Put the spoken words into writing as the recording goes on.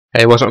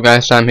Hey, what's up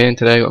guys, Sam here, and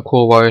today I've got a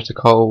cool Juarez The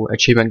Cartel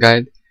achievement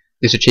guide.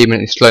 This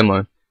achievement is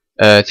SloMo.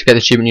 To get the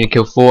achievement you need to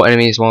kill 4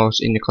 enemies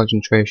whilst in the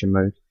concentration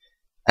mode.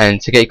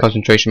 And to get your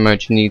concentration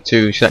mode you need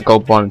to select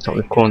gold bar on the top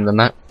left corner of the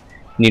map.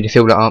 You need to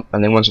fill that up,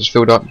 and then once it's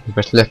filled up you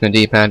press left on the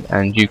D-pad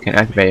and you can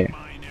activate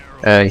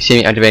it. You see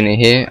me activating it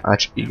here.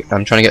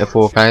 I'm trying to get the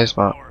 4 guys,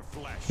 but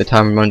the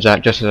time runs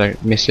out just as I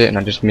miss it, and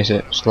I just miss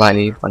it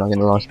slightly when I get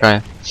the last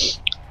guy.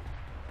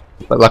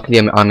 But luckily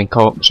I'm in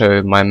co-op,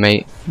 so my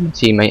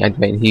teammate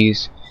activated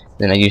his.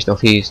 Then I used off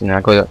his, and I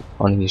got it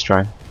on his try.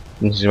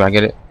 And this is where I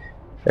get it.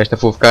 There's the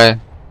 4th guy.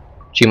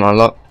 Achievement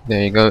unlocked.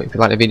 There you go. If you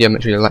like the video,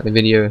 make sure you like the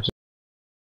video.